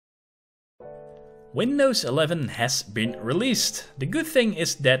Windows 11 has been released. The good thing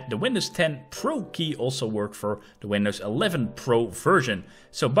is that the Windows 10 Pro key also works for the Windows 11 Pro version.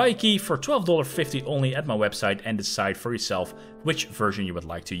 So buy a key for $12.50 only at my website and decide for yourself which version you would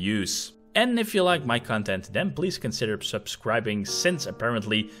like to use. And if you like my content, then please consider subscribing, since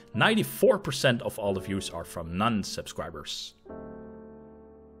apparently 94% of all the views are from non-subscribers.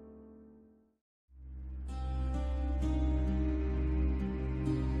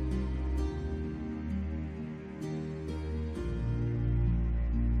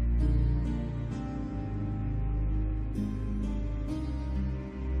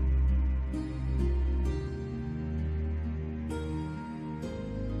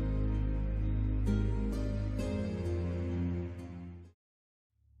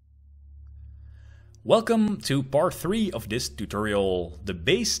 Welcome to part 3 of this tutorial, the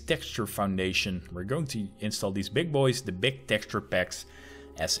base texture foundation. We're going to install these big boys, the big texture packs,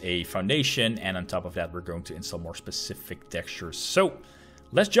 as a foundation, and on top of that we're going to install more specific textures. So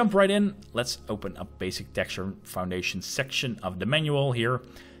let's jump right in. Let's open up basic texture foundation section of the manual here.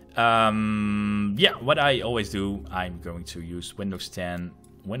 Yeah, what I always do, I'm going to use Windows 10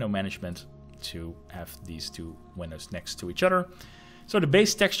 window management to have these two windows next to each other. So the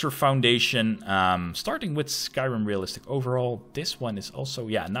base texture foundation, starting with Skyrim Realistic Overhaul. This one is also,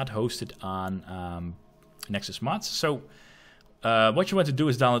 not hosted on Nexus Mods. So what you want to do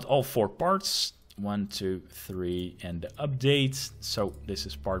is download all 4 parts, 1, 2, 3, and the update. So this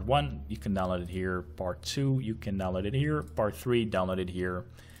is part 1, you can download it here. Part 2, you can download it here. Part 3, download it here.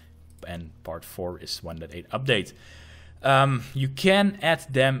 And part 4 is 1.8 update. You can add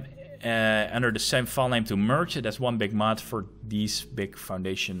them under the same file name to merge it as one big mod for these big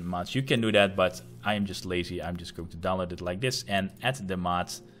foundation mods. You can do that, but I am just lazy. I'm just going to download it like this and add the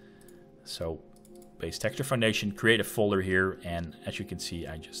mod. So base texture foundation, create a folder here, and as you can see,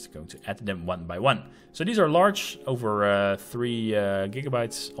 I'm just going to add them one by one. So these are large, over 3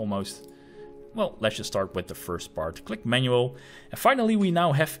 gigabytes almost. Well, let's just start with the first part. Click manual, and finally we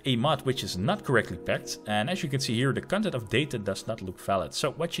now have a mod which is not correctly packed, and as you can see here, the content of data does not look valid.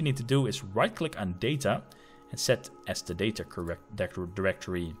 So what you need to do is right click on data and set as the data correct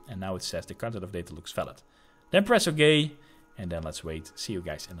directory, and now it says the content of data looks valid. Then press OK, and then let's wait. See you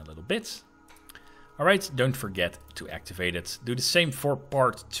guys in a little bit. Alright, don't forget to activate it. Do the same for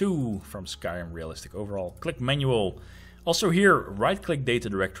part 2 from Skyrim Realistic Overhaul. Click manual. Also here, right-click data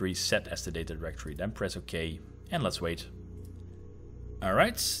directory, set as the data directory, then press OK, and let's wait.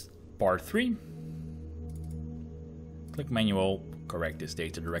 Alright, part 3. Click manual, correct this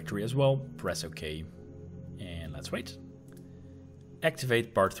data directory as well, press OK, and let's wait.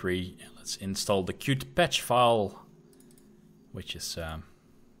 Activate part 3, and let's install the Qt patch file, which is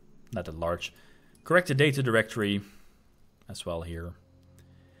not that large. Correct the data directory as well here.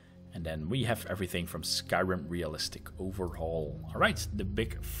 And then we have everything from Skyrim Realistic Overhaul. Alright, the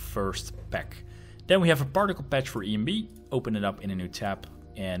big first pack. Then we have a particle patch for ENB. Open it up in a new tab.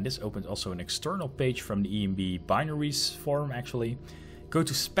 And this opens also an external page from the ENB binaries forum actually. Go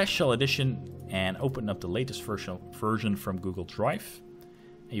to Special Edition and open up the latest version from Google Drive.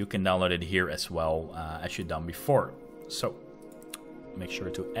 And you can download it here as well as you've done before. So make sure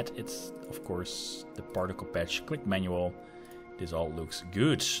to add it, of course, the particle patch. Click manual. This all looks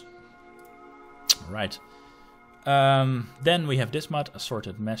good. Right. Then we have this mod,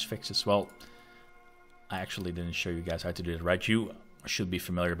 assorted mesh fixes. Well, I actually didn't show you guys how to do it right. You should be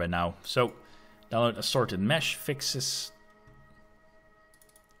familiar by now. So download assorted mesh fixes.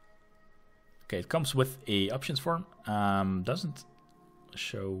 Okay, it comes with a options form. Doesn't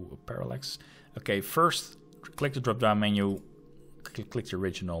show parallax. Okay, first click the drop down menu. Click the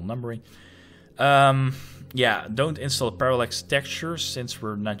original numbering. Yeah, don't install parallax textures since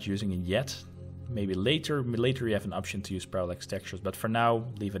we're not using it yet. Maybe later you have an option to use parallax textures, but for now,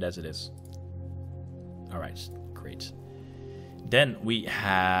 leave it as it is. Alright, great. Then we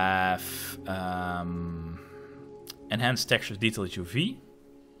have enhanced textures detailed UV.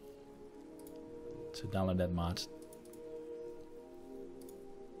 So download that mod.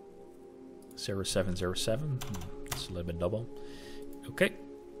 0707. It's a little bit double. Okay.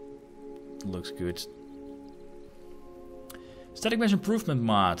 Looks good. Static mesh improvement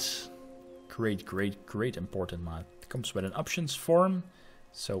mod. Great important mod. It comes with an options form,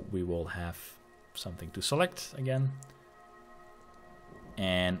 so we will have something to select again.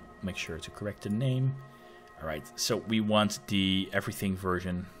 And make sure to correct the name. Alright, so we want the everything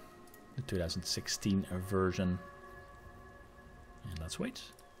version, the 2016 version. And let's wait.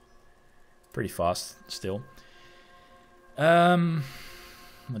 Pretty fast still.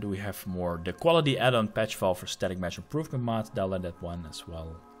 What do we have more? The quality add-on patch file for static mesh improvement mod. Download that one as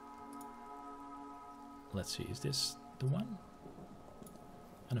well. let's see, is this the one?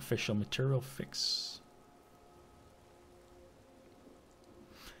 Unofficial material fix.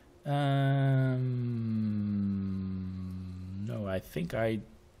 No, I think I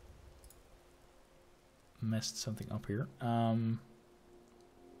messed something up here.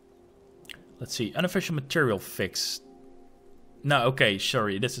 Let's see, unofficial material fix. No, okay,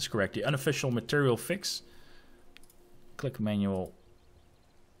 sorry, this is correct. The unofficial material fix. Click manual,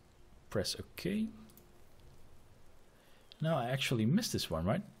 press OK. No, I actually missed this one,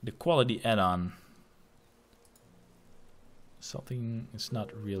 right? The quality add-on. Something is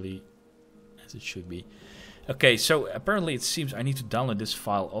not really as it should be. Okay, so apparently it seems I need to download this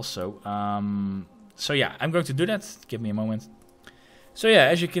file also. So yeah, I'm going to do that. Give me a moment. So yeah,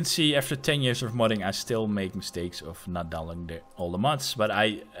 as you can see, after 10 years of modding, I still make mistakes of not downloading all the mods. But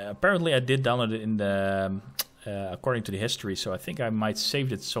apparently I did download it in the according to the history. So I think I might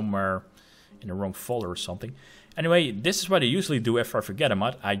saved it somewhere in the wrong folder or something. Anyway, this is what I usually do if I forget a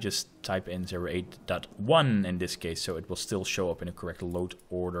mod. I just type in 08.1 in this case, so it will still show up in the correct load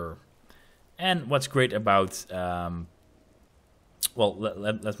order. And what's great about, well,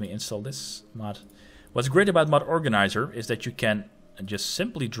 let me install this mod. What's great about Mod Organizer is that you can just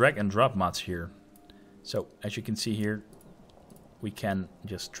simply drag and drop mods here. So as you can see here, we can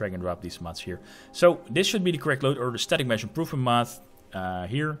just drag and drop these mods here. So this should be the correct load order. Static Mesh Improvement mod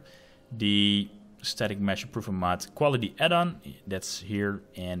here. The Static Mesh Improvement mod quality add-on, that's here,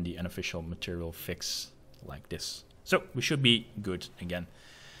 and the unofficial material fix like this. So we should be good again.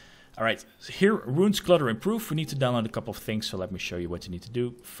 All right, so here, Runes Clutter Improve. We need to download a couple of things, so let me show you what you need to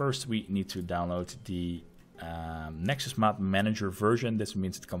do. First, we need to download the Nexus Mod Manager version. This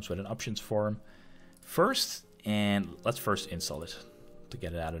means it comes with an options form first, and let's first install it to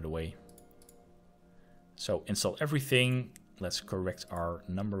get it out of the way. So install everything. Let's correct our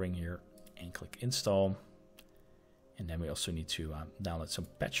numbering here and click install. And then we also need to download some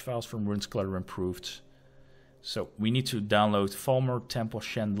patch files from Runes Clutter Improved. So we need to download Falmer Temple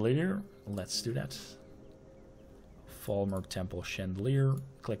Chandelier. Let's do that. Falmer Temple Chandelier.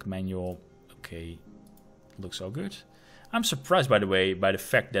 Click manual. Okay, looks all good. I'm surprised, by the way, by the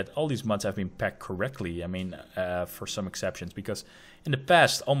fact that all these mods have been packed correctly. I mean, for some exceptions, because in the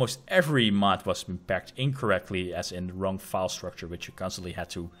past, almost every mod was been packed incorrectly, as in the wrong file structure, which you constantly had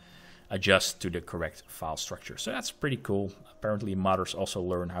to adjust to the correct file structure. So that's pretty cool. Apparently, modders also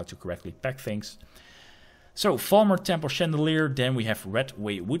learn how to correctly pack things. So, Falmer Temple Chandelier, then we have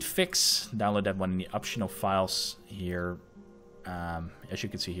Redway Wood Fix. Download that one in the optional files here. As you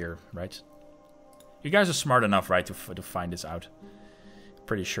can see here, right? You guys are smart enough, right, to find this out.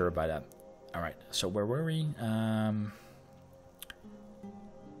 Pretty sure about that. All right, so where were we?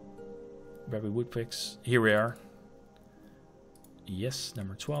 Redway Wood Fix. Here we are. Yes,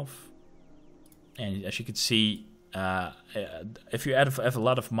 number 12. And as you can see, if you have a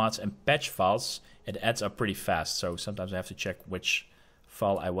lot of mods and patch files, it adds up pretty fast. So sometimes I have to check which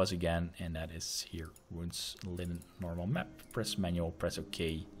file I was again, and that is here. Runes Linen Normal Map. Press manual, press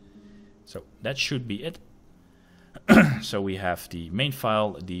OK. So that should be it. So we have the main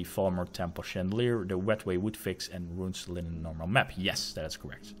file, the Falmer Temple Chandelier, the Redway Wood Fix, and Runes Linen Normal Map. Yes, that is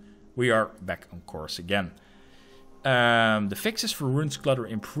correct. We are back on course again. The fixes for Runes Clutter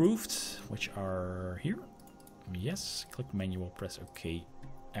Improved, which are here. Yes, click manual, press OK,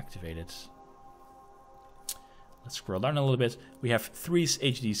 activate it. Let's scroll down a little bit. We have 3's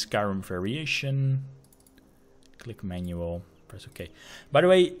HD Skyrim variation. Click manual, press OK. By the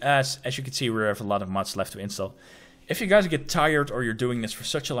way, as you can see, we have a lot of mods left to install. If you guys get tired or you're doing this for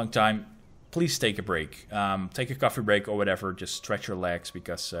such a long time, please take a break. Take a coffee break or whatever. Just stretch your legs,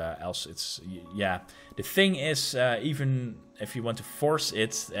 because else it's, yeah. The thing is, even if you want to force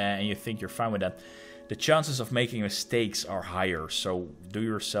it and you think you're fine with that, the chances of making mistakes are higher. So do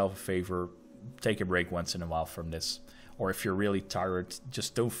yourself a favor, take a break once in a while from this. Or if you're really tired,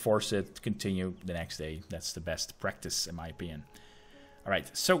 just don't force it, continue the next day. That's the best practice, in my opinion. All right,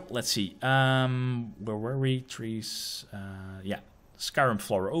 so let's see. Where were we? Trees. Yeah, Skyrim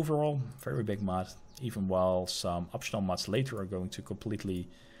Flora overall, very big mod. Even while some optional mods later are going to completely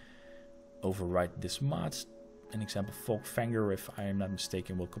overwrite this mod. An example, Folkfanger, if I am not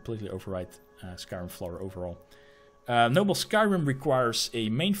mistaken, will completely overwrite Skyrim Flora overall. Noble Skyrim requires a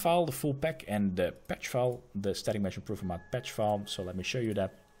main file, the full pack, and the patch file, the Static Mesh Improvement mod patch file. So let me show you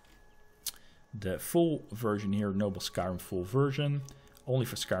that. The full version here, Noble Skyrim full version, only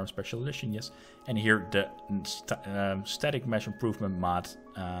for Skyrim Special Edition, yes. And here the Static Mesh Improvement mod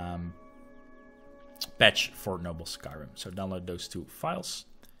patch for Noble Skyrim. So download those two files.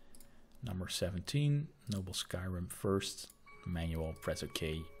 Number 17, Noble Skyrim first, manual, press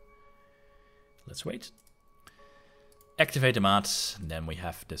OK. Let's wait. Activate the mod. Then we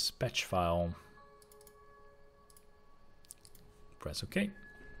have this patch file. Press OK.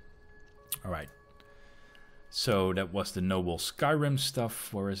 All right. So that was the noble Skyrim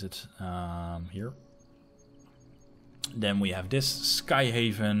stuff. Where is it? Here. Then we have this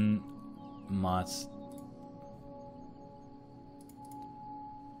Skyhaven mod.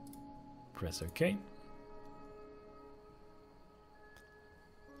 Press OK.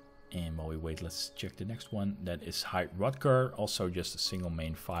 And while we wait, let's check the next one. That is HyperX, also just a single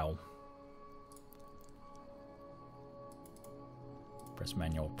main file. Press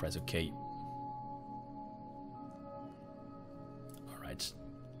manual, press OK. Alright.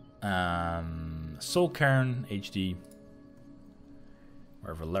 Soulcairn HD.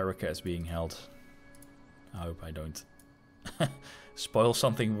 Wherever Larica is being held. I hope I don't spoil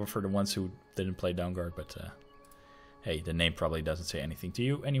something for the ones who didn't play Dawnguard, but hey, the name probably doesn't say anything to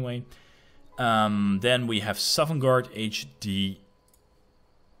you anyway. Then we have Sovngarde HD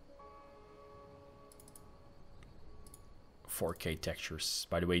 4K textures.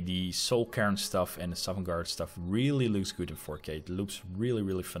 By the way, the Soulcairn stuff and the Sovngarde stuff really looks good in 4K. It looks really,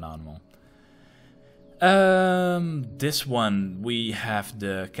 really phenomenal. This one, we have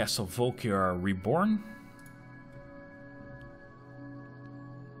the Castle Volkiar Reborn.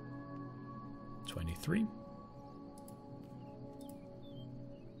 23.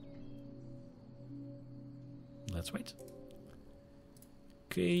 Let's wait.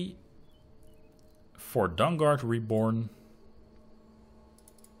 Okay. For Dawnguard Reborn.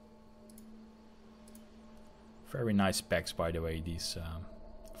 Very nice packs, by the way, these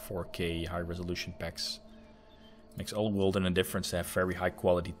 4K high resolution packs. Makes all world and a difference to have very high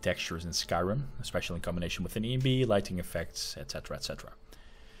quality textures in Skyrim, especially in combination with an ENB, lighting effects, etc, etc.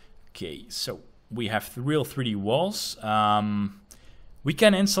 Okay, so we have the real 3D walls. We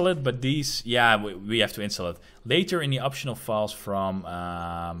can install it, but these, yeah, we have to install it. Later in the optional files from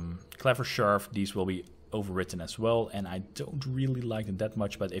Cleversharf, these will be overwritten as well, and I don't really like them that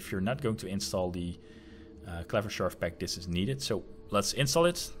much, but if you're not going to install the Cleversharf pack, this is needed. So let's install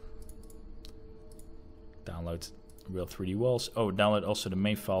it. Download real 3D walls. Oh, download also the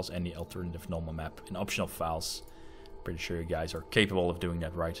main files and the alternative normal map in optional files. Pretty sure you guys are capable of doing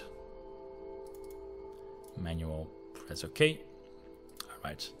that, right? Manual, press OK.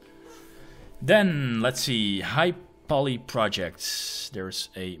 Alright. Then, let's see. High Poly projects. There's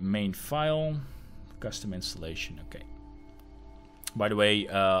a main file. Custom installation. Okay. By the way,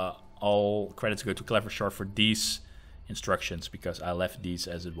 all credits go to Cleversharf for these instructions because I left these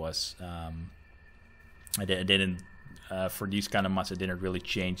as it was. I didn't, for these kind of mods, I didn't really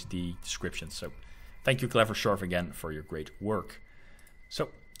change the description. So thank you, Cleversharf, again for your great work. So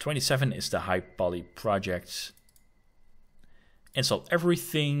 27 is the High Poly project. Install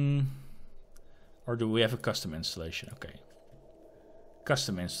everything. Or do we have a custom installation? Okay.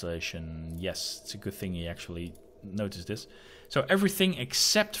 Custom installation. Yes, it's a good thing he actually noticed this. So everything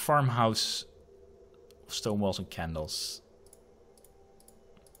except farmhouse, stone walls and candles.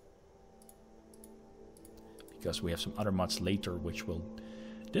 Because we have some other mods later which will...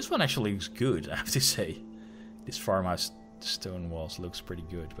 This one actually looks good, I have to say. This farmhouse stone walls looks pretty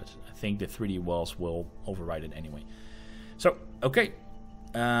good, but I think the 3D walls will override it anyway. So, okay.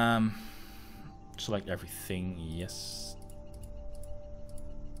 Select everything, yes.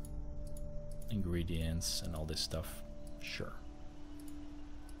 Ingredients and all this stuff, sure.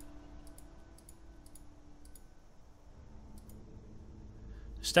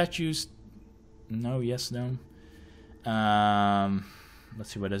 Statues, no, yes, no.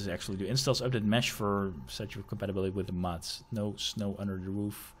 Let's see, what does it actually do? Installs update mesh for statue compatibility with the mods. No snow under the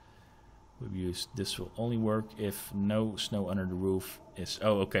roof. We've used this will only work if no snow under the roof is...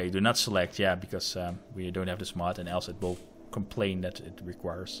 Oh, okay, do not select, yeah, because we don't have this mod, and else it will complain that it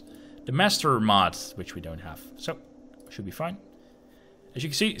requires the master mod, which we don't have. So, should be fine. As you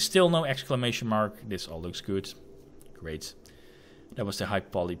can see, still no exclamation mark. This all looks good. Great. That was the High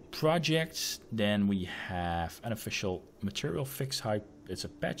Poly project. Then we have unofficial material fix. It's a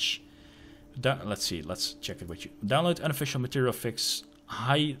patch. Let's see, let's check it with you. Download unofficial material fix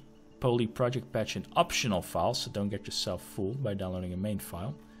High Poly project patch in optional files, so don't get yourself fooled by downloading a main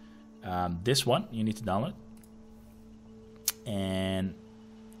file. This one you need to download. And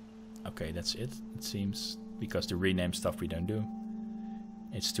okay, that's it, it seems, because the rename stuff we don't do.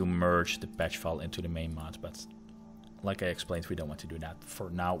 It's to merge the patch file into the main mod, but like I explained, we don't want to do that. For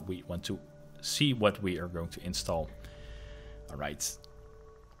now, we want to see what we are going to install. Alright.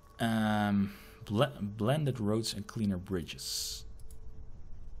 Blended roads and cleaner bridges.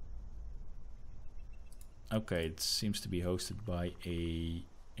 Okay, it seems to be hosted by a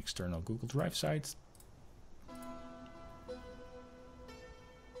external Google Drive site.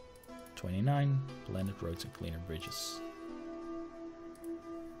 29, blended roads and cleaner bridges.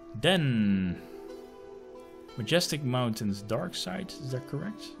 Then, Majestic Mountains dark side, is that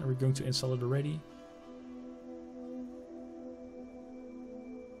correct? Are we going to install it already?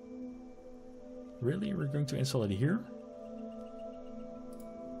 Really? We're going to install it here?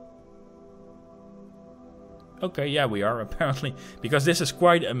 Okay, yeah, we are apparently, because this is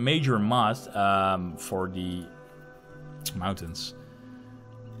quite a major mod for the mountains.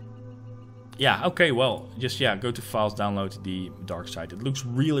 Yeah, okay, well, just, yeah, go to files, download the dark side. It looks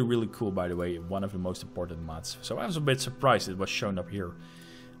really, really cool, by the way. One of the most important mods. So I was a bit surprised it was shown up here.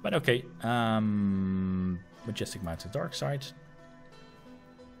 But okay, Majestic Mountains dark side.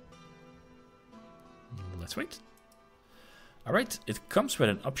 Let's wait. All right, it comes with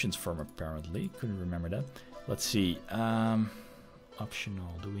an options form, apparently. Couldn't remember that. Let's see.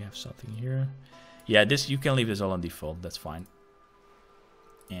 Optional, do we have something here? Yeah, this, you can leave this all on default, that's fine.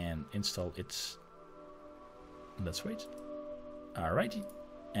 And install it. Let's wait. Alrighty.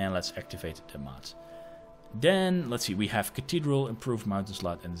 And let's activate the mod. Then, let's see, we have Cathedral, Improved Mountain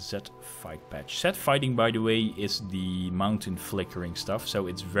Slot, and Z Fight patch. Z Fighting, by the way, is the mountain flickering stuff. So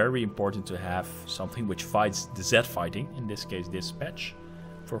it's very important to have something which fights the Z Fighting. In this case, this patch.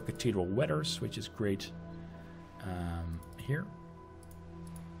 For Cathedral Weathers, which is great here.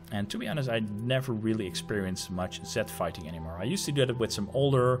 And to be honest, I never really experienced much Z fighting anymore. I used to do it with some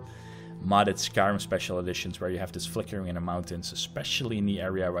older modded Skyrim special editions where you have this flickering in the mountains, especially in the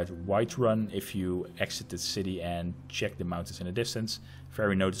area where Whiterun, if you exit the city and check the mountains in the distance.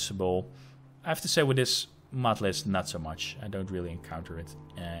 Very noticeable. I have to say with this mod list, not so much. I don't really encounter it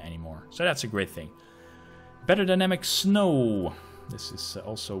anymore. So that's a great thing. Better dynamic snow. This is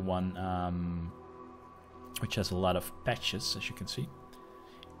also one which has a lot of patches, as you can see.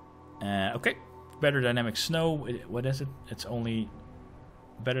 Okay, better dynamic snow. What is it? It's only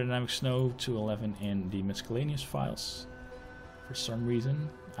better dynamic snow 211 in the miscellaneous files. For some reason,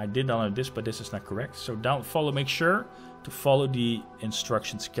 I did download this, but this is not correct. So make sure to follow the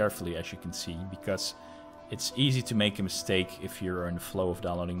instructions carefully, as you can see, because it's easy to make a mistake if you're in the flow of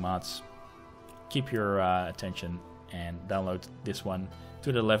downloading mods. Keep your attention and download this one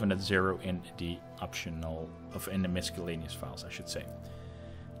to the 11.0 in the optional in the miscellaneous files, I should say.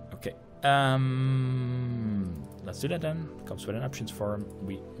 Okay, let's do that then. Comes with an options form.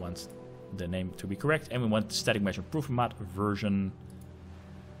 We want the name to be correct, and we want the static measure proof mod version.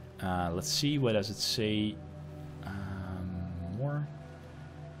 Let's see, what does it say? More.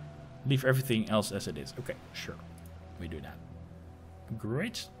 Leave everything else as it is. Okay, sure, we do that.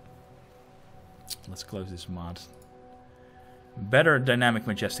 Great. Let's close this mod. Better dynamic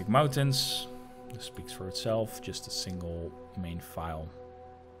majestic mountains. This speaks for itself. Just a single main file.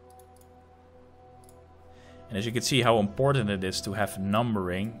 And as you can see how important it is to have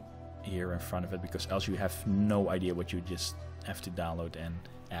numbering here in front of it, because else you have no idea what you just have to download and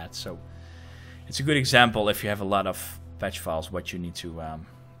add. So it's a good example if you have a lot of patch files, what you need to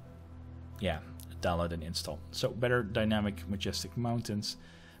download and install. So better dynamic majestic mountains,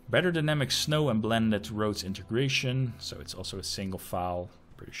 better dynamic snow and blended roads integration. So it's also a single file.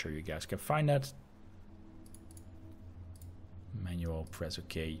 Pretty sure you guys can find that. Manual, press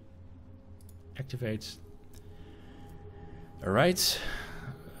OK, activate. Alright,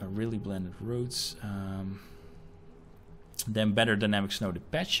 really blended roads. Then better dynamic snow, the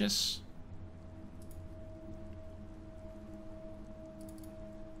patches.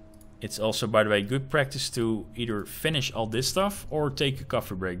 It's also, by the way, good practice to either finish all this stuff or take a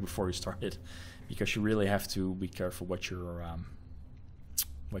coffee break before you start it, because you really have to be careful what you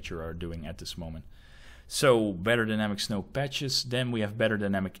are doing at this moment. So better dynamic snow patches. Then we have better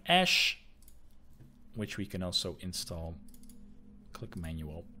dynamic ash, which we can also install. Click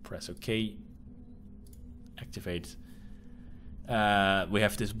manual, press OK, activate. We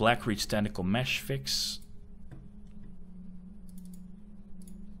have this Blackreach tentacle mesh fix.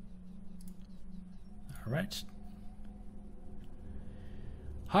 Alright.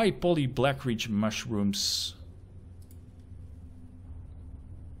 High poly Blackreach mushrooms.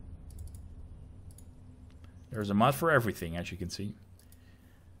 There's a mod for everything, as you can see.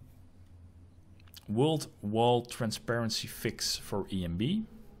 World wall transparency fix for EMB.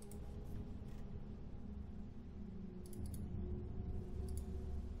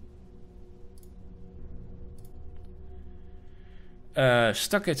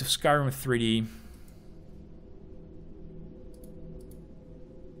 Stockades of Skyrim 3D.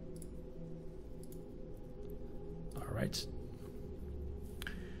 Alright.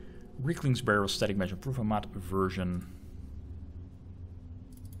 Reckling's Barrel static measure proof of mod version.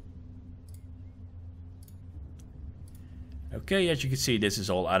 Okay, as you can see, this is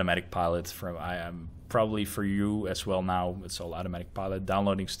all automatic pilot. Probably for you as well now. It's all automatic pilot,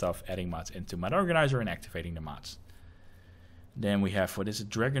 downloading stuff, adding mods into Mod Organizer, and activating the mods. Then we have, what is it?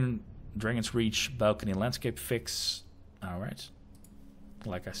 Dragon's Reach balcony landscape fix. All right.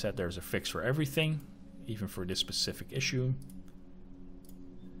 Like I said, there's a fix for everything, even for this specific issue.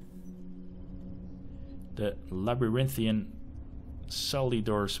 The Labyrinthian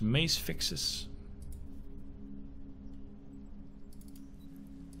Solidor's maze fixes.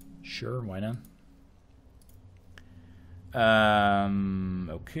 Sure, why not?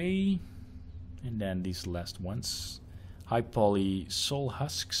 Okay. And then these last ones. High Poly Soul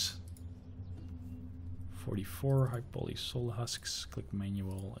Husks. 44 High Poly Soul Husks. Click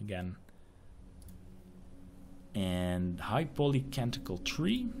manual again. And High Poly Canticle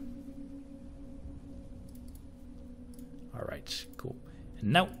Tree. Alright, cool.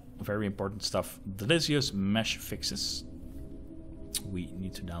 And now, very important stuff. Dlizzio's mesh fixes. We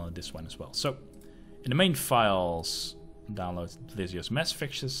need to download this one as well. So, in the main files, download Dlizzio's mesh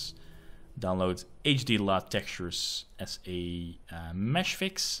fixes. Download HD LUT textures as a mesh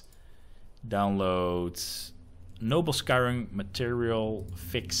fix. Download Noble Skyrim material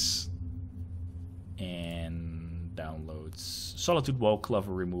fix. And download Solitude Wall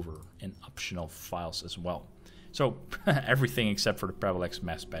Clover Remover in optional files as well. So everything except for the ParallaX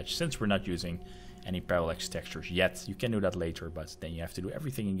mask patch, since we're not using any ParallaX textures yet. You can do that later, but then you have to do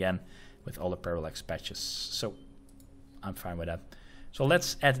everything again with all the ParallaX patches. So I'm fine with that. So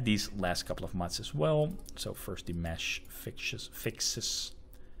let's add these last couple of mods as well. So first the mesh fixes.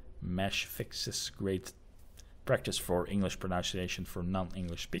 Mesh fixes, great practice for English pronunciation for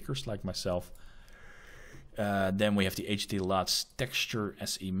non-English speakers like myself. Then we have the HD LUT's texture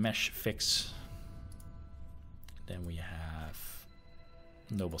SE mesh fix. Then we have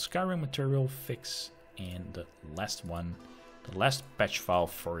Noble Skyrim material fix, and the last one, the last patch file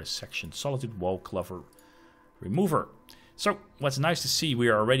for this section, Solitude Wall Clover Remover. So what's nice to see, we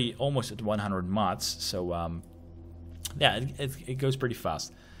are already almost at 100 mods. So yeah, it goes pretty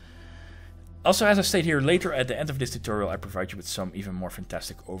fast. Also, as I state here, later at the end of this tutorial, I provide you with some even more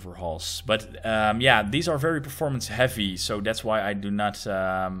fantastic overhauls. But yeah, these are very performance heavy, so that's why I do not,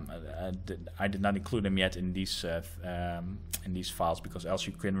 I did not include them yet in these files, because else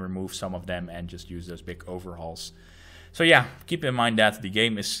you can remove some of them and just use those big overhauls. So yeah, keep in mind that the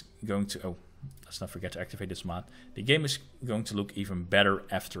game is going to, oh, let's not forget to activate this mod. The game is going to look even better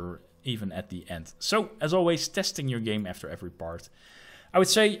after, even at the end. So as always, testing your game after every part. I would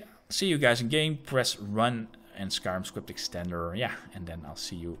say, see you guys in game, press run and Skyrim script extender, yeah, and then I'll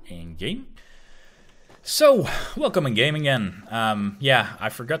see you in game. So, welcome in game again. Yeah, I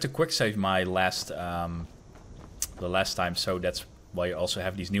forgot to quick save my the last time, so that's why you also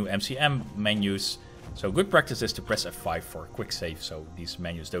have these new MCM menus. So good practice is to press F5 for quick save, so these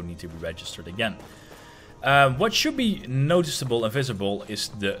menus don't need to be registered again. What should be noticeable and visible is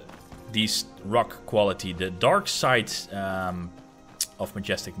these rock quality, the dark side of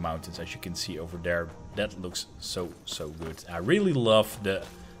Majestic Mountains, as you can see over there. That looks so good. I really love the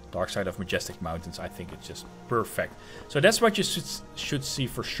dark side of Majestic Mountains. I think it's just perfect. So that's what you should see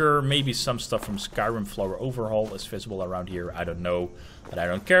for sure. Maybe some stuff from Skyrim Flower Overhaul is visible around here. I don't know, but I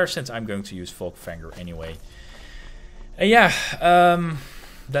don't care since I'm going to use Folkfanger anyway. And yeah,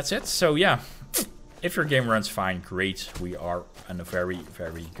 that's it. So yeah, if your game runs fine, great. We are on a very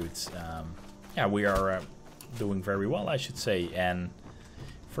good. Yeah, we are doing very well, I should say. And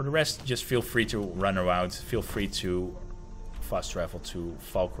for the rest, just feel free to run around. Feel free to fast travel to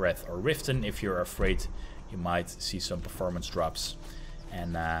Falkreath or Riften if you're afraid you might see some performance drops.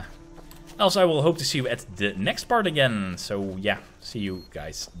 And also, I will hope to see you at the next part again. So yeah, see you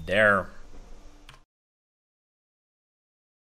guys there.